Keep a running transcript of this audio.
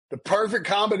The perfect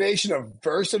combination of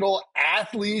versatile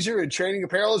athleisure and training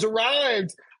apparel has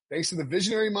arrived. Thanks to the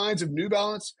visionary minds of New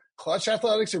Balance, Clutch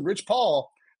Athletics, and Rich Paul,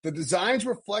 the designs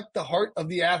reflect the heart of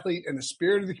the athlete and the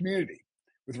spirit of the community.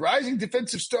 With rising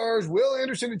defensive stars Will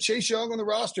Anderson and Chase Young on the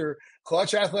roster,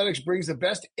 Clutch Athletics brings the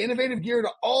best innovative gear to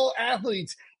all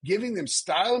athletes, giving them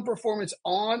style and performance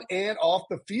on and off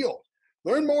the field.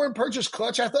 Learn more and purchase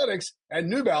Clutch Athletics at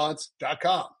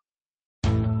newbalance.com.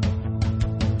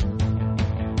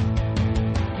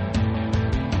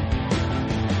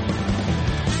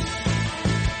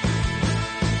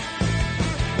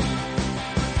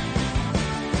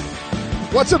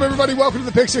 What's up, everybody? Welcome to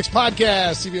the Pick Six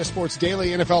Podcast, CBS Sports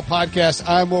Daily NFL Podcast.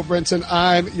 I'm Will Brinson.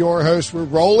 I'm your host. We're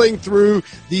rolling through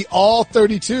the All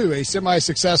 32, a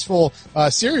semi-successful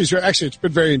series. Actually, it's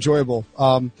been very enjoyable,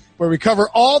 where we cover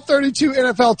all 32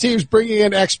 NFL teams, bringing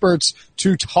in experts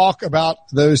to talk about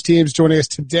those teams. Joining us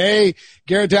today,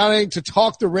 Garrett Downing, to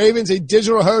talk the Ravens, a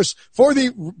digital host for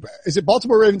is it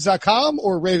BaltimoreRavens.com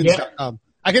or Ravens.com?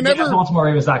 I can never.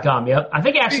 BaltimoreRavens.com. Yep. I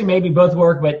think actually maybe both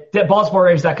work, but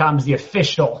BaltimoreRavens.com is the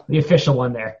official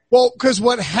one there. Well, because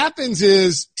what happens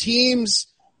is teams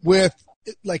with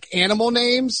like animal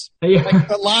names, like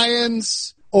the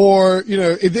Lions, or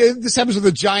this happens with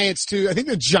the Giants too. I think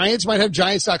the Giants might have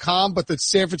Giants.com, but the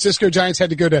San Francisco Giants had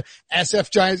to go to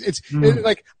SF Giants. It's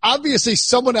like obviously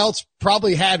someone else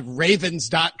probably had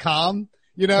Ravens.com.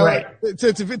 Right?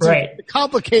 It's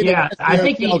complicated. Yeah, I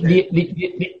think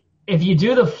if you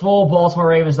do the full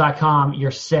BaltimoreRavens.com,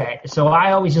 you're set. So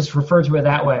I always just refer to it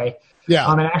that way. Yeah.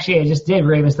 And actually, I just did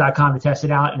Ravens.com to test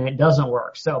it out, and it doesn't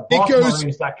work. So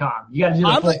BaltimoreRavens.com. You got to do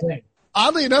the full thing.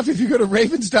 Oddly enough, if you go to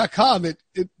Ravens.com,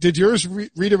 did yours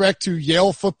redirect to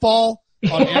Yale football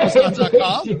on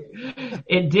Amazon.com?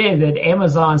 It did. That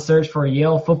Amazon searched for a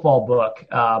Yale football book,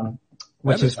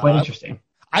 which is quite interesting.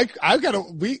 I've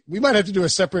got we might have to do a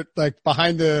separate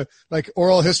behind the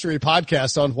oral history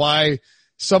podcast on why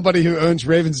somebody who owns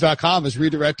Ravens.com is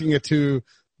redirecting it to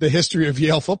the history of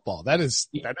Yale football. That is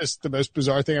the most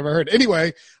bizarre thing I've ever heard.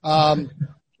 Anyway,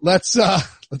 let's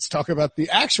talk about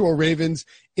the actual Ravens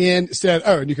instead.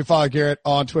 Oh, and you can follow Garrett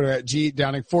on Twitter at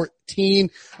GDowning14.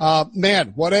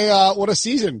 Man, what a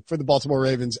season for the Baltimore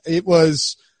Ravens. It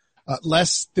was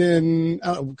less than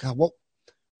what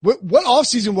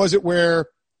offseason was it where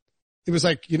it was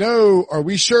like, are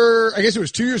we sure? I guess it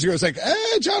was 2 years ago. It's like,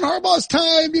 John Harbaugh's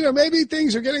time, maybe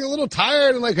things are getting a little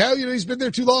tired and he's been there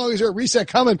too long. Is there a reset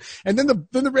coming? And then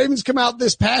the Ravens come out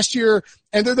this past year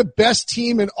and they're the best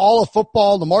team in all of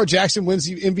football. Lamar Jackson wins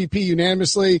the MVP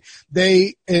unanimously.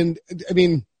 I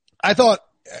thought,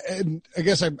 and I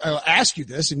guess I'll ask you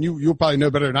this, and you'll probably know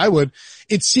better than I would.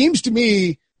 It seems to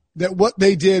me that what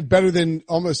they did better than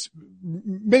almost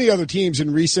many other teams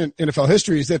in recent NFL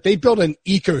history is that they built an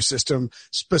ecosystem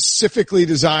specifically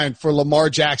designed for Lamar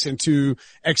Jackson to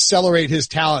accelerate his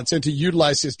talents and to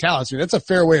utilize his talents. I mean, that's a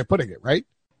fair way of putting it, right?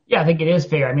 Yeah, I think it is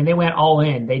fair. I mean, they went all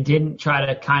in. They didn't try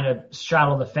to kind of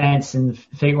straddle the fence and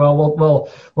figure, we'll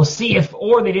see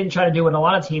or they didn't try to do what a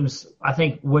lot of teams, I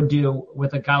think, would do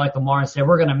with a guy like Lamar and say,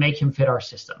 we're going to make him fit our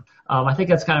system. I think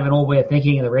that's kind of an old way of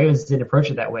thinking, and the Ravens didn't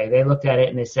approach it that way. They looked at it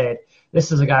and they said,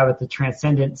 this is a guy with the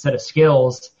transcendent set of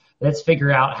skills. Let's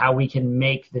figure out how we can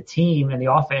make the team and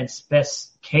the offense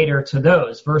best cater to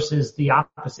those versus the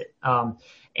opposite.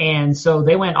 And so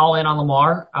they went all in on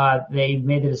Lamar. They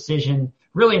made the decision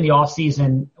really in the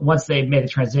offseason, once they made the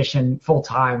transition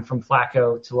full-time from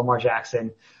Flacco to Lamar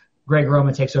Jackson. Greg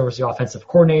Roman takes over as the offensive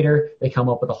coordinator. They come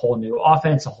up with a whole new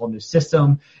offense, a whole new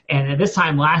system. And at this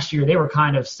time last year, they were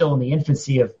kind of still in the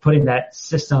infancy of putting that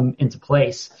system into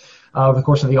place over the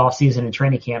course of the offseason and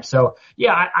training camp. So,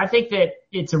 yeah, I think that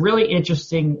it's a really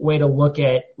interesting way to look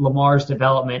at Lamar's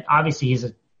development. Obviously, he's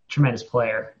a tremendous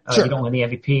player. Sure. You don't win the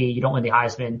MVP. You don't win the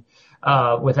Heisman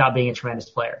without being a tremendous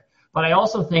player. But I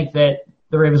also think that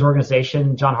the Ravens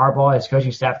organization, John Harbaugh, his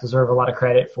coaching staff deserve a lot of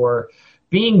credit for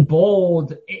being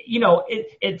bold.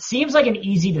 It seems like an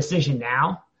easy decision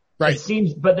now. Right. It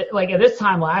seems, but at this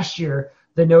time last year,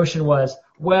 the notion was,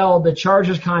 the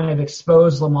Chargers kind of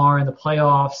exposed Lamar in the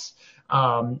playoffs.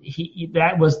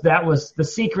 That was the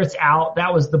secret's out.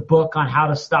 That was the book on how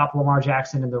to stop Lamar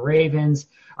Jackson and the Ravens.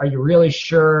 Are you really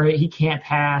sure he can't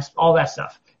pass? All that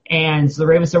stuff. And so the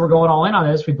Ravens said, we're going all in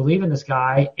on this. We believe in this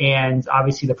guy. And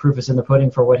obviously the proof is in the pudding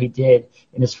for what he did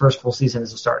in his first full season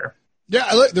as a starter.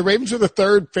 Yeah, the Ravens were the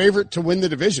third favorite to win the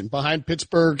division behind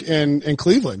Pittsburgh and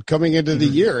Cleveland coming into the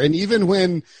year. And even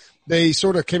when they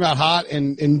sort of came out hot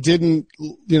and didn't,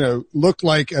 look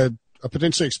like a a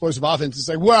potentially explosive offense. It's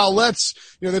like, well,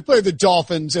 they play the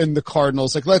Dolphins and the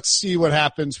Cardinals. Like, let's see what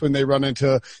happens when they run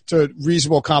into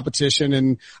reasonable competition.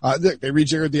 And, they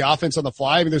rejiggered the offense on the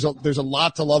fly. I mean, there's a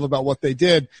lot to love about what they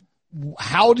did.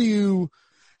 How do you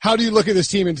look at this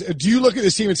team, and do you look at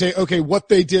this team and say, okay, what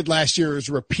they did last year is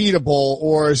repeatable,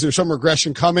 or is there some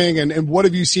regression coming? And what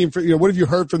have you seen what have you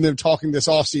heard from them talking this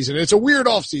offseason? It's a weird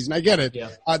offseason. I get it. Yeah.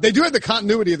 They do have the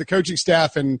continuity of the coaching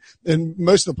staff and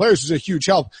most of the players was a huge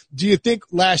help. Do you think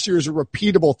last year is a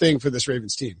repeatable thing for this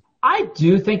Ravens team? I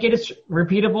do think it is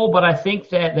repeatable, but I think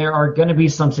that there are going to be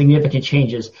some significant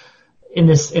changes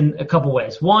in a couple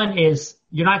ways. One is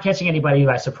you're not catching anybody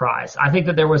by surprise. I think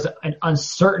that there was an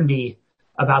uncertainty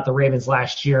about the Ravens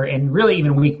last year, and really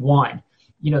even week one.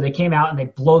 They came out and they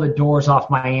blow the doors off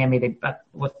Miami. They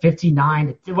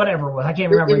 59, whatever it was. I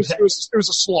can't remember. It was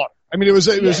a slaughter. I mean, it was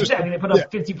just, exactly. They put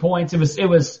up 50 points. It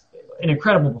was an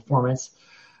incredible performance.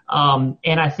 And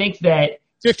I think that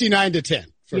 59-10.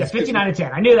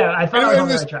 59-10. I knew that. I thought I was on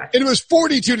the right track. And it was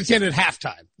 42-10 at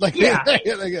halftime.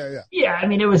 Yeah. I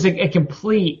mean, it was a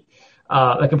complete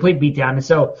beatdown. And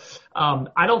so,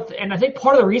 I think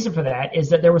part of the reason for that is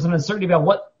that there was an uncertainty about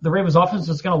what the Ravens offense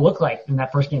was going to look like in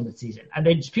that first game of the season. And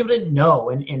people didn't know.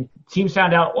 And teams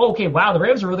found out, the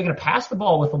Ravens are really going to pass the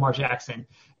ball with Lamar Jackson.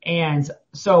 And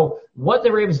so what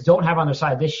the Ravens don't have on their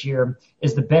side this year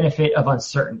is the benefit of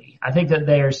uncertainty. I think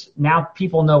that now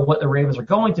people know what the Ravens are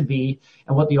going to be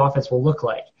and what the offense will look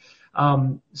like.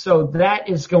 So that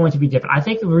is going to be different. I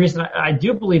think the reason I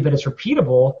do believe that it's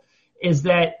repeatable is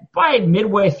that by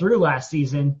midway through last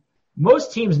season,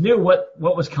 most teams knew what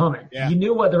was coming. Yeah. You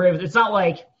knew what the Ravens – it's not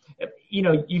like,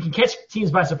 you can catch teams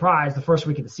by surprise the first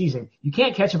week of the season. You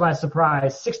can't catch them by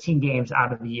surprise 16 games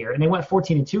out of the year. And they went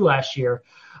 14-2 last year,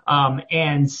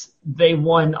 and they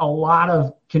won a lot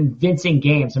of convincing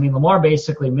games. I mean, Lamar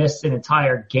basically missed an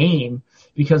entire game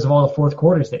because of all the fourth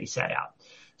quarters that he sat out.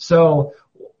 So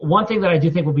one thing that I do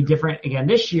think will be different again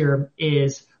this year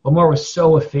is Lamar was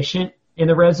so efficient in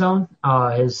the red zone.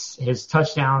 His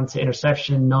touchdown to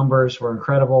interception numbers were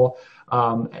incredible.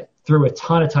 Threw a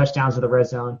ton of touchdowns in the red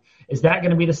zone. Is that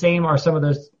going to be the same? Are some of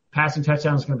those passing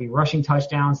touchdowns going to be rushing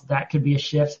touchdowns? That could be a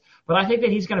shift. But I think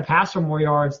that he's going to pass for more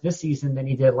yards this season than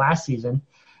he did last season.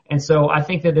 And so I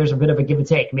think that there's a bit of a give and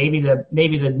take. Maybe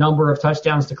the number of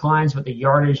touchdowns declines, but the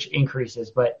yardage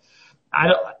increases. But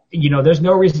there's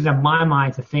no reason in my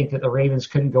mind to think that the Ravens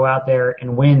couldn't go out there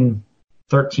and win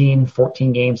 13,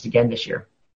 14 games again this year.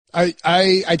 I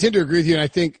tend to agree with you, and I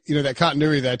think, that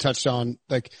continuity that I touched on,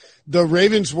 like the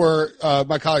Ravens were,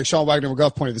 my colleague Sean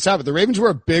Wagner-McGuff pointed this out, but the Ravens were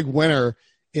a big winner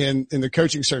in the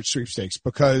coaching search sweepstakes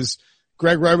because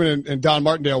Greg Roman and Don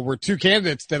Martindale were two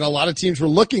candidates that a lot of teams were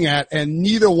looking at, and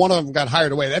neither one of them got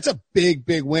hired away. That's a big,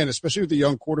 big win, especially with the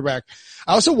young quarterback.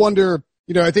 I also wonder,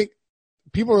 I think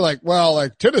people are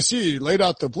like, Tennessee laid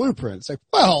out the blueprint. It's like,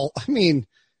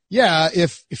 yeah,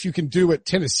 if you can do what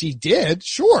Tennessee did,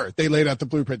 sure, they laid out the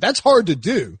blueprint. That's hard to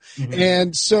do. Mm-hmm.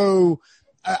 And so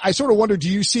I sort of wonder, do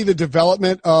you see the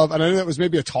development of, and I know that was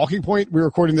maybe a talking point. We're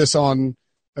recording this on,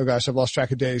 oh gosh, I've lost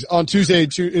track of days. On Tuesday,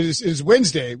 it is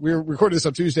Wednesday. We're recording this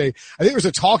on Tuesday. I think there was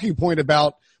a talking point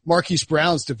about Marquise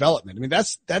Brown's development. I mean,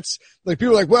 that's like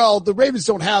people are like, the Ravens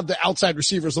don't have the outside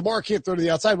receivers. Lamar can't throw to the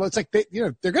outside. Well, it's like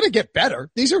they're going to get better.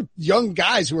 These are young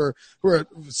guys who are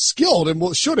skilled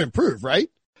and should improve, right?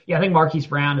 Yeah, I think Marquise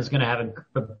Brown is going to have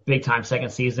a big-time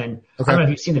second season. Okay. I don't know if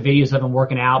you've seen the videos of him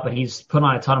working out, but he's put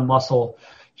on a ton of muscle.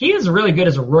 He is really good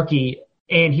as a rookie,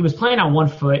 and he was playing on one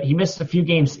foot. He missed a few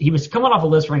games. He was coming off a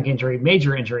list rank injury,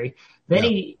 major injury. Then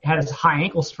he had his high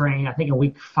ankle sprain, I think, in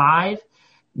week 5.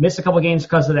 Missed a couple of games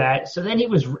because of that. So then he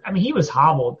was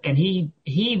hobbled, and he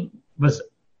was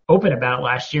open about it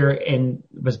last year and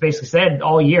was basically said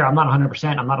all year, I'm not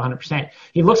 100%.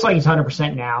 He looks like he's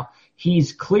 100% now.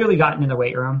 He's clearly gotten in the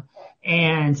weight room,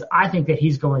 and I think that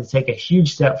he's going to take a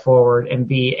huge step forward and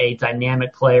be a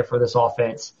dynamic player for this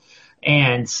offense.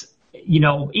 And,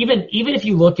 even if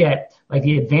you look at like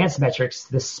the advanced metrics,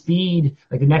 the speed,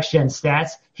 like the next gen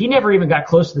stats, he never even got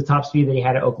close to the top speed that he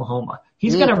had at Oklahoma.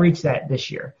 He's going to reach that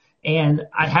this year. And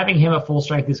having him at full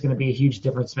strength is going to be a huge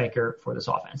difference maker for this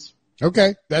offense.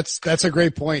 Okay. That's a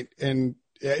great point. And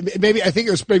maybe, I think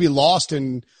it was maybe lost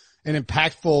in an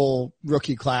impactful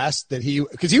rookie class that he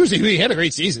had a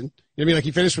great season. I mean, like he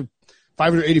finished with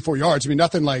 584 yards. I mean,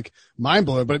 nothing like mind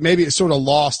blowing, but maybe it's sort of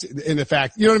lost in the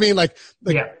fact, you know what I mean? Like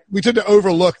we tend to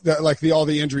overlook all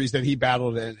the injuries that he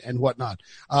battled and whatnot.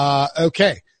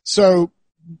 Okay. So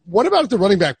what about the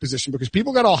running back position? Because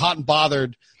people got all hot and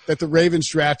bothered that the Ravens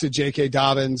drafted J.K.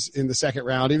 Dobbins in the second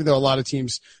round, even though a lot of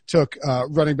teams took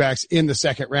running backs in the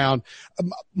second round.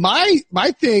 My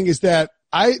thing is that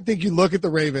I think you look at the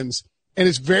Ravens And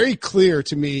it's very clear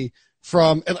to me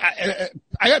from, and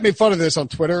I got made fun of this on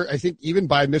Twitter, I think even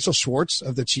by Mitchell Schwartz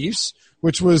of the Chiefs,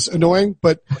 which was annoying.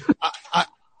 But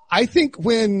I think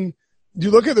when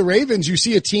you look at the Ravens, you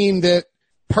see a team that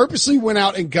purposely went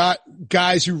out and got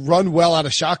guys who run well out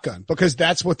of shotgun because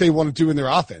that's what they want to do in their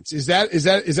offense. Is that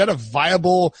a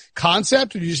viable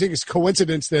concept, or do you think it's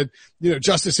coincidence that,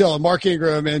 Justice Hill and Mark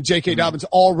Ingram and J.K. Dobbins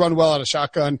all run well out of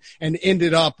shotgun and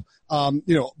ended up,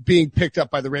 being picked up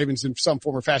by the Ravens in some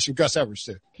form or fashion? Gus Edwards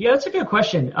too. Yeah, that's a good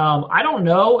question. I don't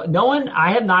know.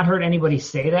 I have not heard anybody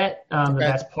say that, that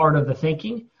that's part of the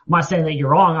thinking. I'm not saying that you're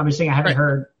wrong. I'm just saying I haven't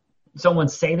heard someone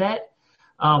say that.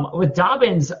 With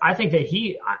Dobbins, I think that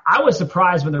I was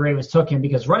surprised when the Ravens took him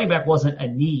because running back wasn't a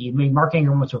need. I mean, Mark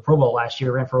Ingram went to a Pro Bowl last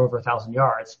year, ran for over 1,000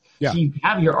 yards. Yeah. So you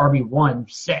have your RB1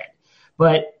 set.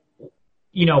 But,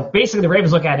 basically the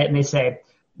Ravens look at it and they say,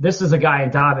 this is a guy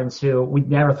in Dobbins who we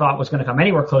never thought was going to come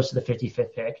anywhere close to the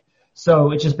 55th pick.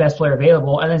 So it's just best player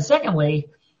available. And then secondly,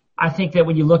 I think that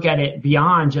when you look at it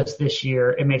beyond just this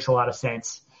year, it makes a lot of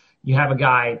sense. You have a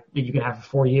guy that you can have for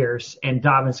 4 years, and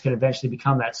Dobbins can eventually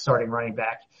become that starting running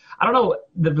back. I don't know.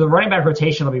 The running back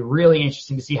rotation will be really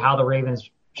interesting to see how the Ravens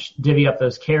divvy up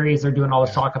those carries. They're doing all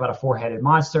this talk about a four-headed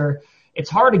monster. It's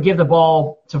hard to give the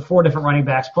ball to 4 different running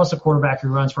backs, plus a quarterback who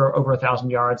runs for over 1,000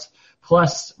 yards.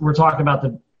 Plus, we're talking about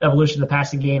the evolution of the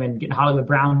passing game and getting Hollywood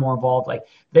Brown more involved. Like,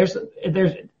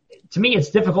 to me,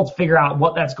 it's difficult to figure out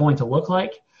what that's going to look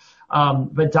like.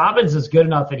 But Dobbins is good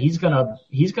enough that he's gonna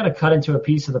cut into a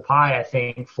piece of the pie, I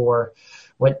think, for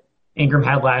what Ingram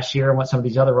had last year and what some of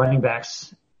these other running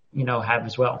backs, have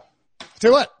as well.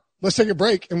 Tell you what, let's take a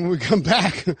break, and when we come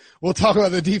back, we'll talk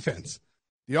about the defense.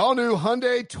 The all-new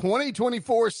Hyundai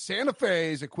 2024 Santa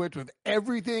Fe is equipped with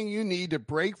everything you need to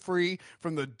break free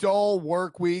from the dull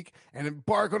work week and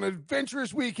embark on an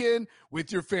adventurous weekend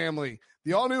with your family.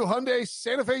 The all-new Hyundai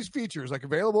Santa Fe's features like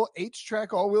available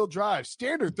H-Track all-wheel drive,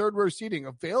 standard third-row seating,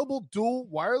 available dual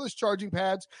wireless charging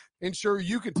pads, ensure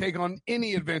you can take on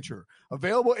any adventure.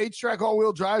 Available H-Track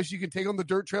all-wheel drives so you can take on the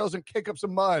dirt trails and kick up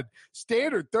some mud.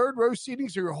 Standard third-row seating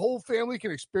so your whole family can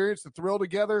experience the thrill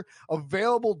together.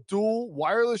 Available dual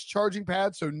wireless charging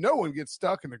pads so no one gets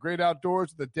stuck in the great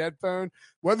outdoors with a dead phone.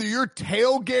 Whether you're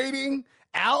tailgating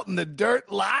out in the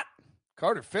dirt lot,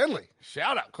 Carter Finley,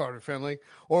 shout out Carter Finley,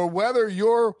 or whether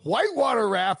you're whitewater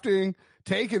rafting,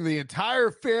 taking the entire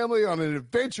family on an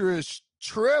adventurous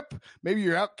trip, maybe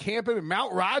you're out camping in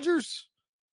Mount Rogers.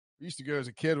 I used to go as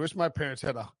a kid. Wish my parents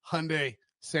had a Hyundai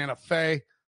Santa Fe.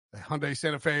 The Hyundai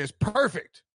Santa Fe is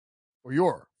perfect for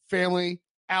your family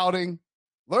outing.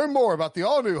 Learn more about the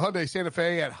all-new Hyundai Santa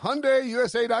Fe at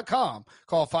HyundaiUSA.com.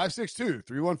 Call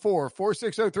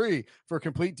 562-314-4603 for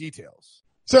complete details.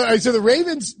 So the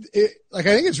Ravens, I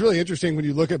think it's really interesting when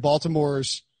you look at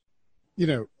Baltimore's,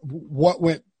 what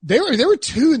went. They were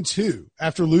 2-2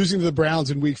 after losing to the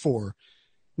Browns in Week 4.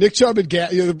 Nick Chubb had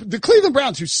the Cleveland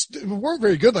Browns, who weren't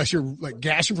very good last year,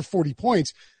 gashing for 40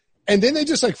 points, and then they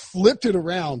just flipped it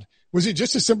around. Was it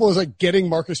just as simple as getting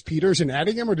Marcus Peters and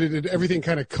adding him, or did everything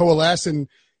kind of coalesce? And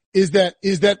is that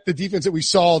the defense that we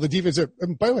saw? The defense that,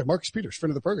 by the way, Marcus Peters,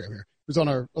 friend of the program here, who's on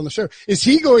the show. Is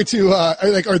he going to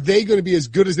are they going to be as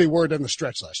good as they were down the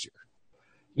stretch last year?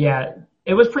 Yeah,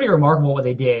 it was pretty remarkable what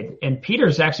they did. And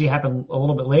Peters actually happened a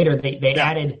little bit later. They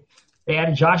added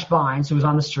Josh Bynes, who was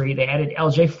on the street. They added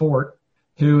LJ Fort,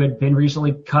 who had been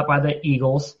recently cut by the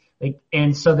Eagles.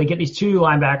 And so they get these 2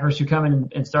 linebackers who come in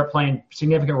and start playing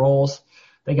significant roles.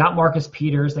 They got Marcus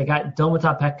Peters. They got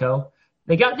Domata Petco.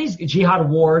 They got these Jihad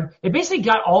Ward. They basically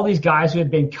got all these guys who had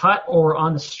been cut or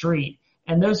on the street.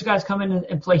 And those guys come in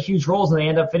and play huge roles, and they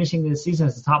end up finishing the season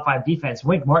as the top 5 defense.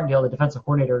 Wink Martindale, the defensive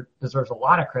coordinator, deserves a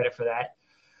lot of credit for that.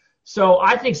 So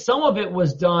I think some of it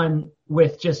was done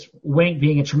with just Wink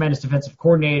being a tremendous defensive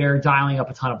coordinator, dialing up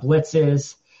a ton of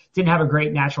blitzes. Didn't have a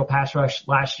great natural pass rush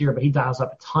last year, but he dials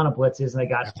up a ton of blitzes,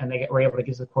 and they were able to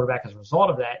get to the quarterback as a result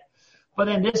of that. But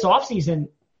then this offseason,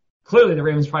 clearly the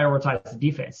Ravens prioritized the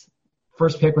defense.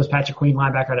 First pick was Patrick Queen,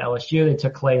 linebacker at LSU. They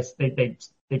took Calais. They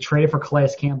traded for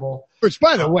Calais Campbell. Which,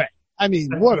 by the way,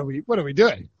 what are we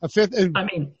doing? A fifth was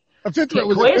a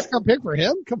fifth-round pick for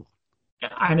him? Come on.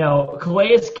 I know.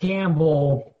 Calais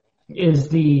Campbell is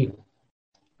the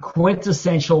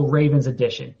quintessential Ravens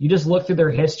addition. You just look through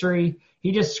their history.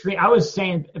 He just screamed. I was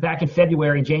saying back in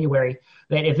February and January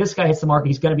that if this guy hits the market,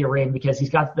 he's going to be a Raven because he's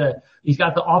got the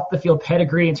off the field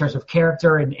pedigree in terms of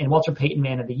character and Walter Payton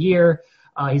Man of the Year.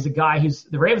 He's a guy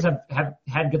the Ravens have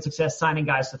had good success signing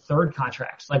guys to 3rd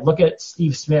contracts. Look at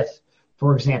Steve Smith,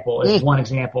 for example, is one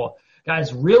example.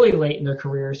 Guys really late in their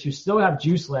careers who still have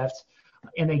juice left,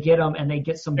 and they get them and they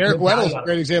get some. Eric Weddle's a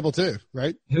great example too,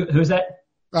 right? Who's that?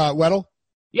 Weddle.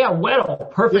 Yeah,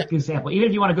 Weddle, perfect example. Even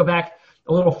if you want to go back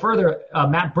a little further,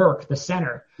 Matt Burke, the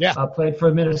center, played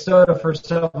for Minnesota for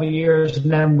several years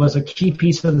and then was a key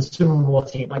piece of the Super Bowl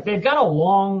team. Like, they've got a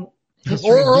long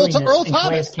history of doing this. Earl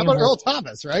Thomas. How about Earl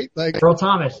Thomas, right? Like Earl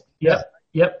Thomas. Yep.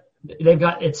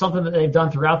 It's something that they've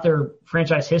done throughout their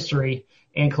franchise history,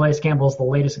 and Calais Campbell's the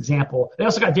latest example. They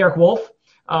also got Derek Wolfe.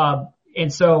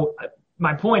 And so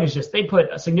my point is just they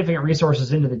put significant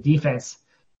resources into the defense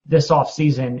this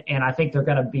offseason, and I think they're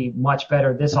going to be much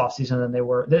better this offseason than they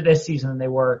were this season than they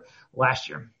were last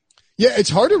year. Yeah,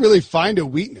 it's hard to really find a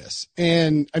weakness.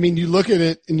 And I mean, you look at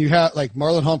it and you have like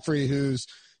Marlon Humphrey, who's,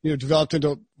 developed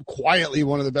into quietly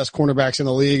one of the best cornerbacks in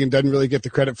the league and doesn't really get the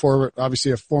credit for it.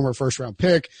 Obviously a former first round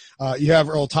pick. You have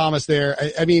Earl Thomas there.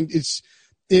 I mean,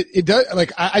 it does,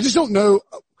 like, I just don't know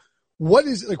what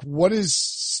is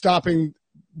stopping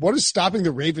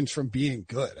the Ravens from being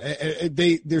good.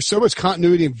 There's so much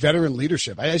continuity and veteran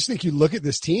leadership. I just think you look at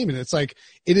this team and it's like,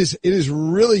 it is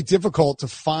really difficult to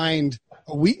find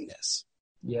a weakness.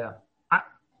 Yeah.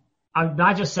 I'm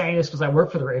not just saying this because I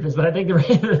work for the Ravens, but I think the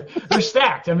Ravens, they're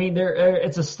stacked. I mean,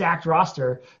 it's a stacked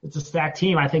roster. It's a stacked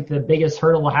team. I think the biggest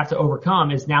hurdle we'll have to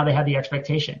overcome is now they have the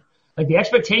expectation. Like, the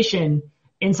expectation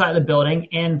inside the building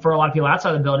and for a lot of people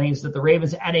outside the building is that the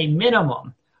Ravens at a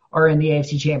minimum are in the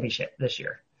AFC Championship this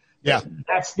year. Yeah.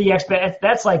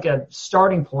 That's like a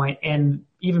starting point. And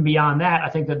even beyond that, I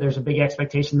think that there's a big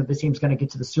expectation that this team's going to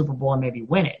get to the Super Bowl and maybe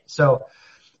win it. So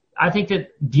I think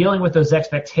that dealing with those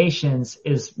expectations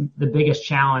is the biggest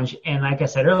challenge. And like I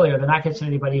said earlier, they're not catching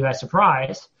anybody by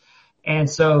surprise. And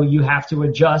so you have to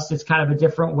adjust. It's kind of a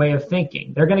different way of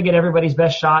thinking. They're going to get everybody's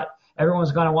best shot.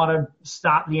 Everyone's going to want to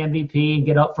stop the MVP and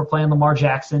get up for playing Lamar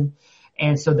Jackson.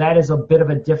 And so that is a bit of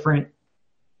a different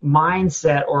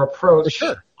mindset or approach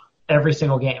every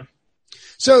single game.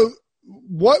 So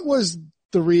what was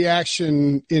the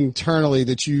reaction internally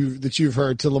that you've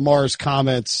heard to Lamar's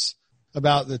comments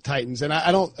about the Titans? And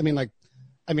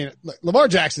Lamar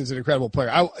Jackson's an incredible player.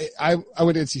 I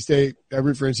went to NC State. I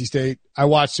root for NC State. I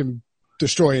watched him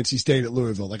destroy NC State at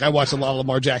Louisville. Like, I watched a lot of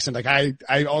Lamar Jackson. Like, I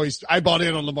bought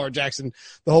in on Lamar Jackson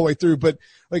the whole way through, but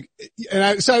like,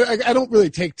 I don't really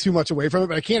take too much away from it,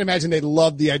 but I can't imagine they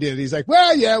loved the idea that he's like,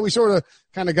 well, yeah, we sort of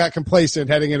kind of got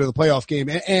complacent heading into the playoff game.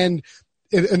 And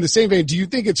in the same vein, do you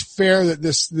think it's fair that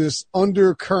this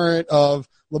undercurrent of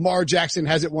Lamar Jackson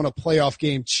hasn't won a playoff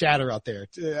game chatter out there?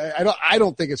 I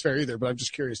don't think it's fair either, but I'm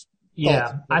just curious.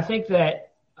 Yeah. I think that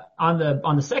on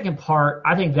the second part,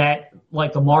 I think that,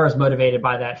 like, Lamar is motivated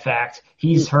by that fact.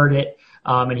 He's heard it,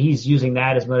 and he's using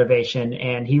that as motivation,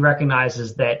 and he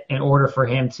recognizes that in order for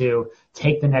him to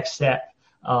take the next step,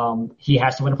 he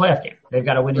has to win a playoff game. They've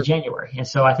got to win in January. And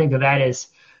so I think that is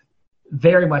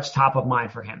very much top of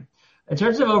mind for him. In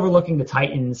terms of overlooking the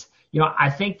Titans, I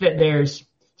think that there's,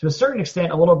 to a certain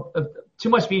extent, a little too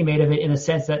much being made of it, in the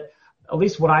sense that, at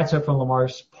least what I took from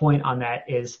Lamar's point on that,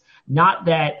 is not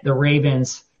that the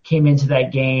Ravens came into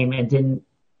that game and didn't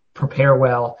prepare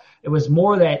well. It was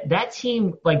more that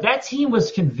team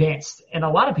was convinced, and a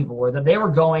lot of people were, that they were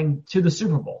going to the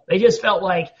Super Bowl. They just felt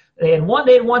like they had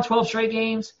won 12 straight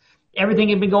games. Everything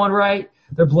had been going right.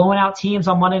 They're blowing out teams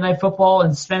on Monday Night Football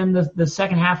and spending the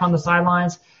second half on the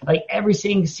sidelines. Like,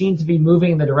 everything seemed to be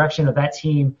moving in the direction of that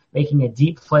team making a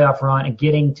deep playoff run and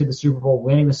getting to the Super Bowl,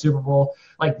 winning the Super Bowl.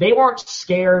 Like, they weren't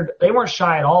scared. They weren't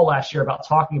shy at all last year about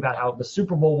talking about how the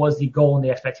Super Bowl was the goal and the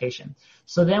expectation.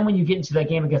 So then when you get into that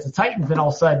game against the Titans, then all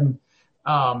of a sudden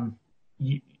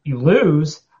you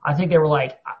lose. I think they were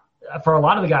like, for a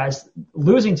lot of the guys,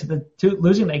 losing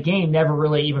that game never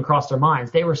really even crossed their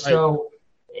minds. They were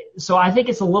so I think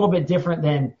it's a little bit different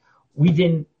than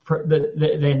than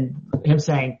him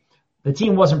saying the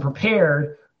team wasn't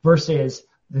prepared versus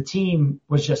the team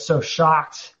was just so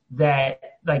shocked that,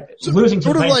 like, losing to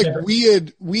sort the of Titans. Like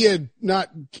we had not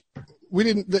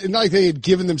like they had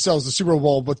given themselves the Super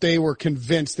Bowl, but they were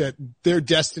convinced that their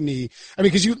destiny. I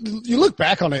mean, because you look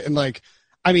back on it and, like,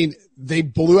 I mean, they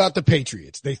blew out the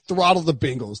Patriots. They throttled the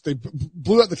Bengals. They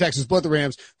blew out the Texans, blew out the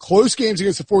Rams. Close games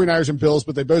against the 49ers and Bills,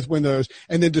 but they both win those.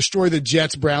 And then destroy the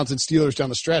Jets, Browns, and Steelers down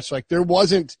the stretch. Like, there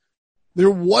wasn't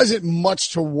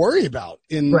much to worry about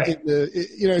in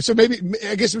the, so maybe,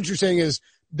 I guess what you're saying is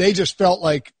they just felt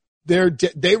like they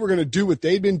were going to do what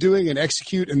they'd been doing and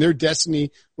execute, and their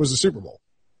destiny was the Super Bowl.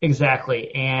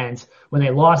 Exactly. And when they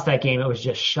lost that game, it was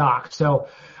just shock. So,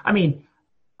 I mean,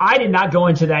 I did not go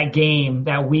into that game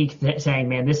that week saying,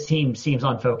 man, this team seems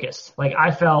unfocused. Like,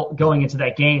 I felt going into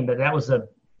that game that was a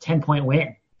 10-point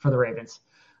win for the Ravens.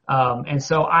 And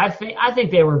so I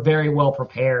think they were very well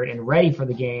prepared and ready for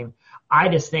the game. I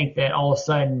just think that all of a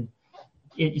sudden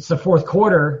it's the fourth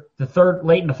quarter,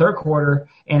 late in the third quarter,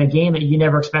 and a game that you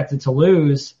never expected to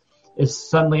lose is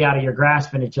suddenly out of your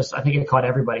grasp, and I think it caught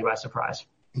everybody by surprise.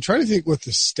 I'm trying to think what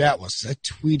the stat was, because I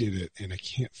tweeted it and I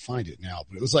can't find it now,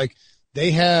 but it was like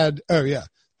they had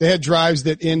drives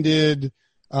that ended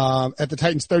at the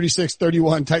Titans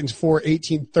 36-31, Titans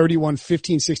 4-18, 31,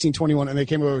 15, 16, 21, and they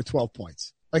came away with 12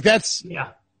 points. Like that's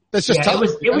just tough.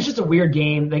 It was just a weird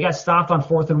game. They got stopped on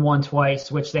 4th and 1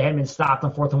 twice, which they hadn't been stopped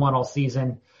on 4th and 1 all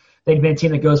season. They've been a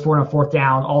team that goes for it on 4th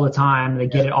down all the time. They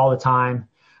get it all the time.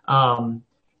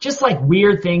 Just like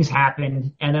weird things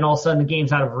happen, and then all of a sudden the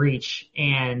game's out of reach,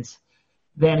 and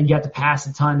then you have to pass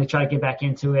a ton to try to get back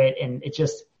into it, and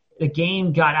the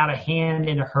game got out of hand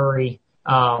in a hurry,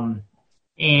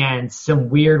 and some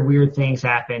weird things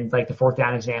happened, like the 4th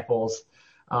down examples.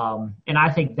 And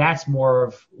I think that's more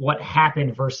of what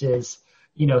happened versus,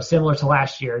 similar to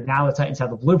last year. Now the Titans have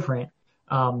the blueprint.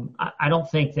 I don't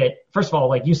think that, first of all,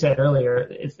 like you said earlier,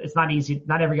 it's not easy.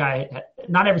 Not every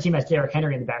team has Derrick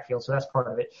Henry in the backfield, so that's part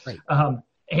of it. Right.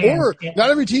 Not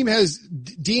every team has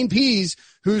Dean Pease,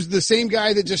 who's the same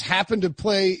guy that just happened to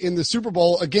play in the Super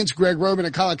Bowl against Greg Roman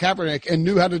and Colin Kaepernick and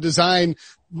knew how to design,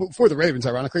 for the Ravens,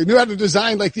 ironically,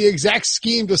 like the exact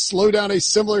scheme to slow down a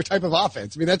similar type of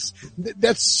offense. I mean,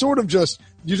 that's sort of just,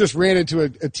 you just ran into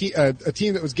a team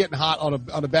that was getting hot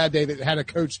on a bad day that had a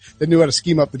coach that knew how to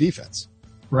scheme up the defense.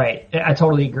 Right. I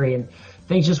totally agree. And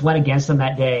things just went against them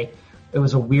that day. It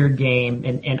was a weird game.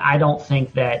 And I don't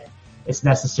think that it's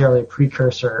necessarily a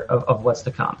precursor of what's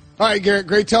to come. All right, Garrett,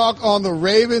 great talk on the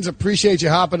Ravens. Appreciate you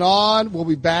hopping on. We'll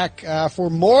be back for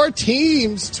more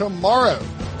teams tomorrow.